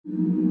Sir,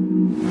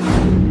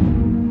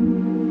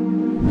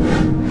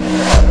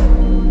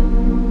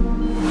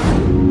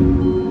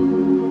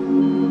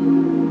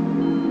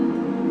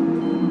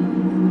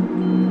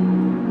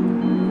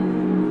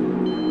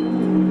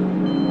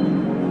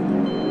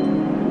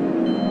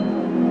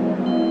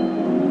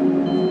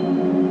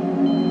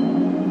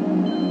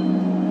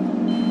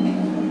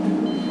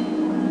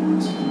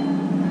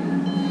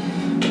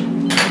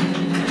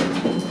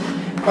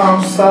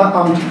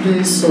 I'm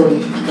deeply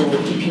sorry for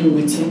keeping you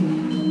waiting.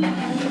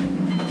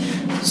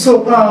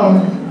 So,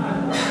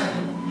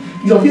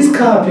 your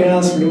physical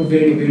appearance look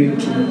very, very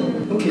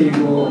clean. Okay,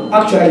 but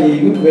actually,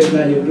 you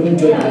professionally don't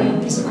judge my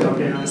physical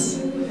appearance.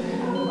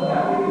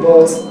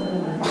 But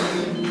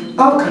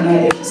how can I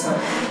help you, sir?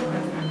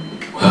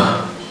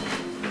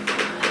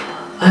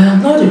 I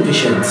am not a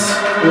patient.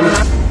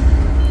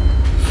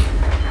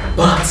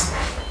 But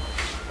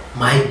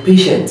my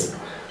patient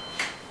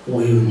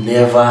will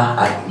never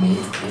admit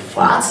the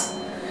fact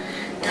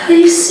that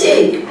he's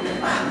sick.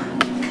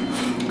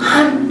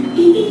 And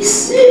he is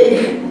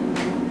sick.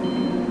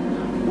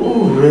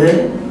 Oh,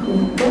 really?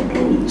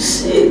 He's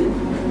sick.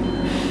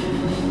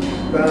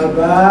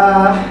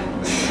 Baba.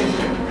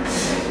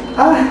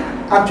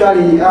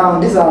 Actually,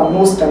 these are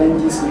most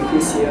challenges we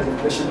face here as a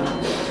professional.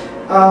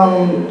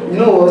 You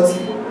know what?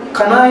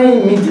 Can I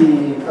meet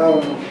the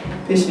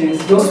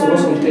patients just for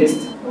some test?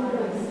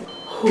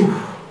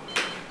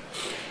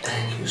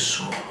 Thank you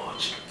so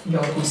much.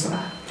 You're welcome, sir.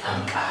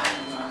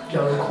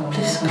 You're welcome.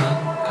 Please,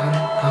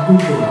 can we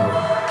go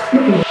now?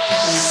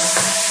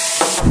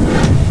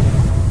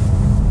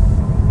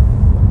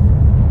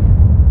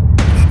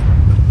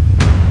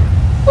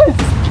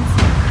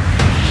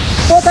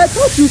 But I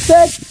thought you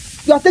said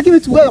you are taking me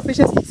to where your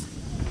patient is.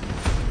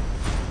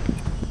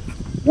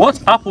 What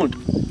happened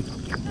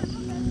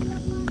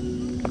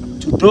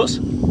to those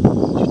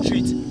you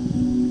treat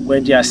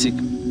when they are sick?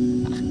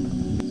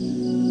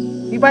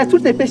 If I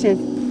treat a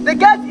patient, they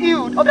get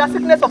healed of their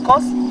sickness, of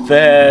course.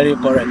 Very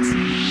correct.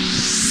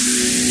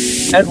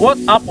 And what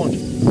happened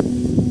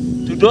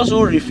to those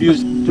who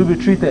refuse to be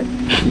treated?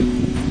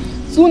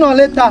 Sooner or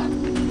later,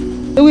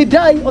 they will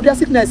die of their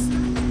sickness.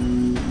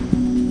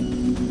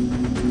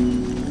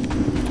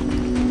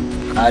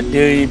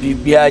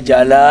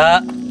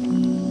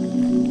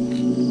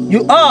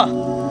 You are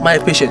my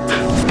patient.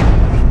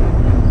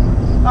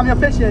 I'm your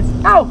patient.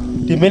 How?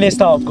 The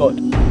minister of God.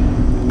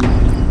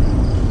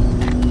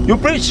 You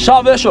preach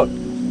salvation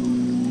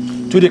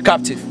to the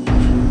captive,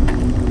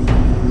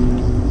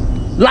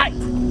 light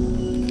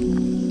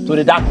to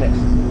the darkness,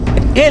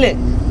 healing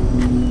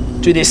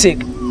to the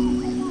sick.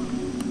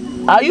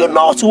 Are you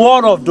not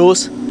one of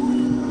those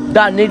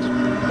that need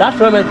that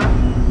remedy?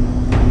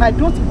 I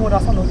don't even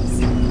understand all this.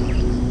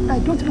 I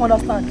don't even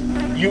understand.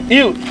 You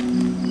healed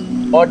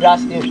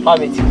others'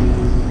 infirmity,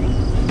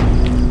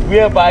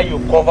 whereby you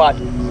covered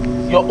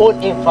your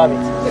own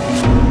infirmity.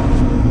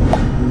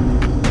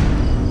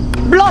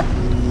 Blood!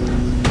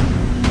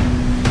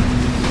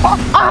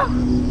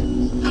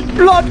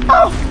 Blood!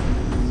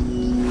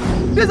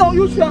 This is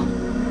unusual.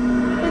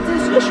 It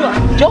is usual.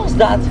 Just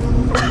that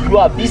you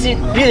are busy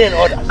healing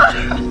others,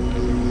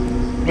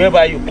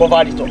 whereby you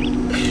covered it up.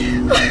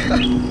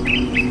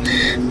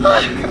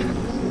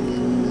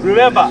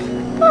 Remember,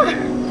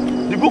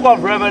 the book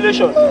of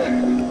Revelation,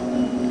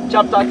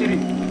 chapter 3,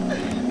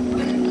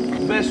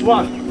 verse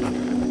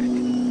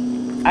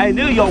 1. I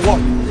know your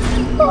work.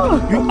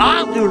 You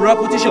have a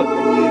reputation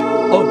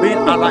of being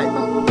alive,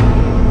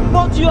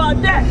 but you are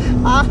dead.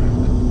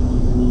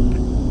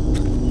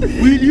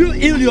 Will you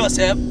heal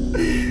yourself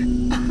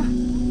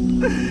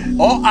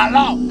or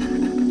allow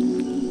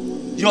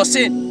your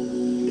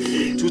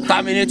sin to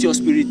terminate your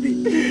spirit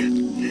being?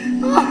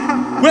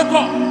 Wake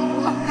up!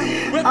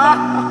 Wake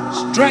up!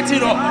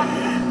 Straighten up!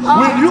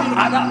 Will you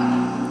allow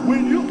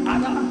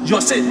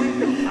your sin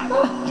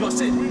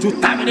to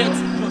terminate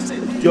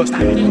your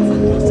spirit?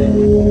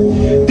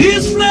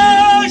 This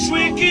flesh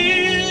will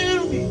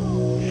kill me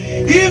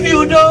if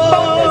you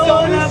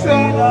don't have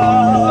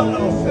freedom.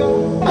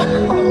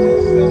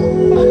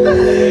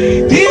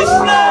 This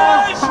flesh